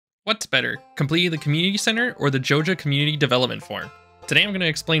What's better, completing the community center or the Joja community development form? Today I'm going to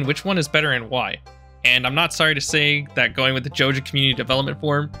explain which one is better and why. And I'm not sorry to say that going with the Joja community development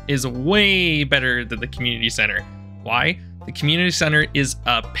form is way better than the community center. Why? The community center is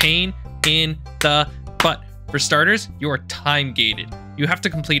a pain in the butt. For starters, you are time gated. You have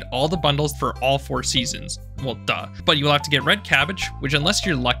to complete all the bundles for all 4 seasons. Well, duh. But you will have to get red cabbage, which unless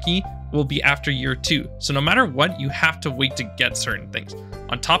you're lucky, will be after year 2. So no matter what, you have to wait to get certain things.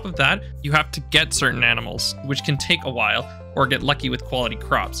 On top of that, you have to get certain animals, which can take a while, or get lucky with quality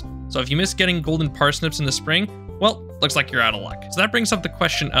crops. So if you miss getting golden parsnips in the spring, well, looks like you're out of luck. So that brings up the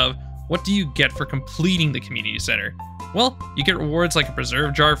question of, what do you get for completing the community center? Well, you get rewards like a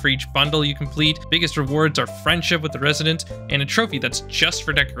preserve jar for each bundle you complete. Biggest rewards are friendship with the resident and a trophy that's just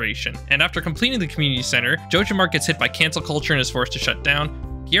for decoration. And after completing the community center, Joja Mart gets hit by cancel culture and is forced to shut down.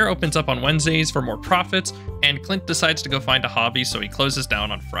 Gear opens up on Wednesdays for more profits, and Clint decides to go find a hobby, so he closes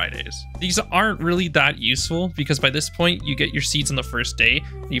down on Fridays. These aren't really that useful because by this point you get your seeds on the first day,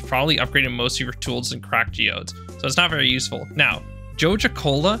 and you've probably upgraded most of your tools and cracked geodes, so it's not very useful. Now, Joja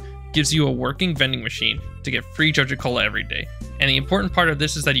Cola gives you a working vending machine to get free Joja Cola every day. And the important part of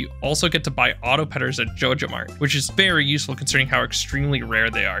this is that you also get to buy auto petters at Joja Mart, which is very useful considering how extremely rare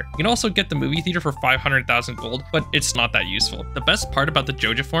they are. You can also get the movie theater for 500,000 gold, but it's not that useful. The best part about the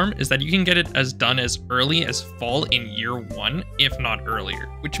Joja form is that you can get it as done as early as fall in year 1, if not earlier,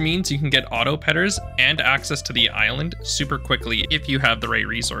 which means you can get auto petters and access to the island super quickly if you have the right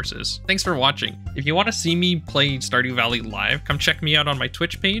resources. Thanks for watching. If you want to see me play Stardew Valley live, come check me out on my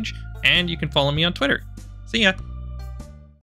Twitch page, and you can follow me on Twitter. See ya!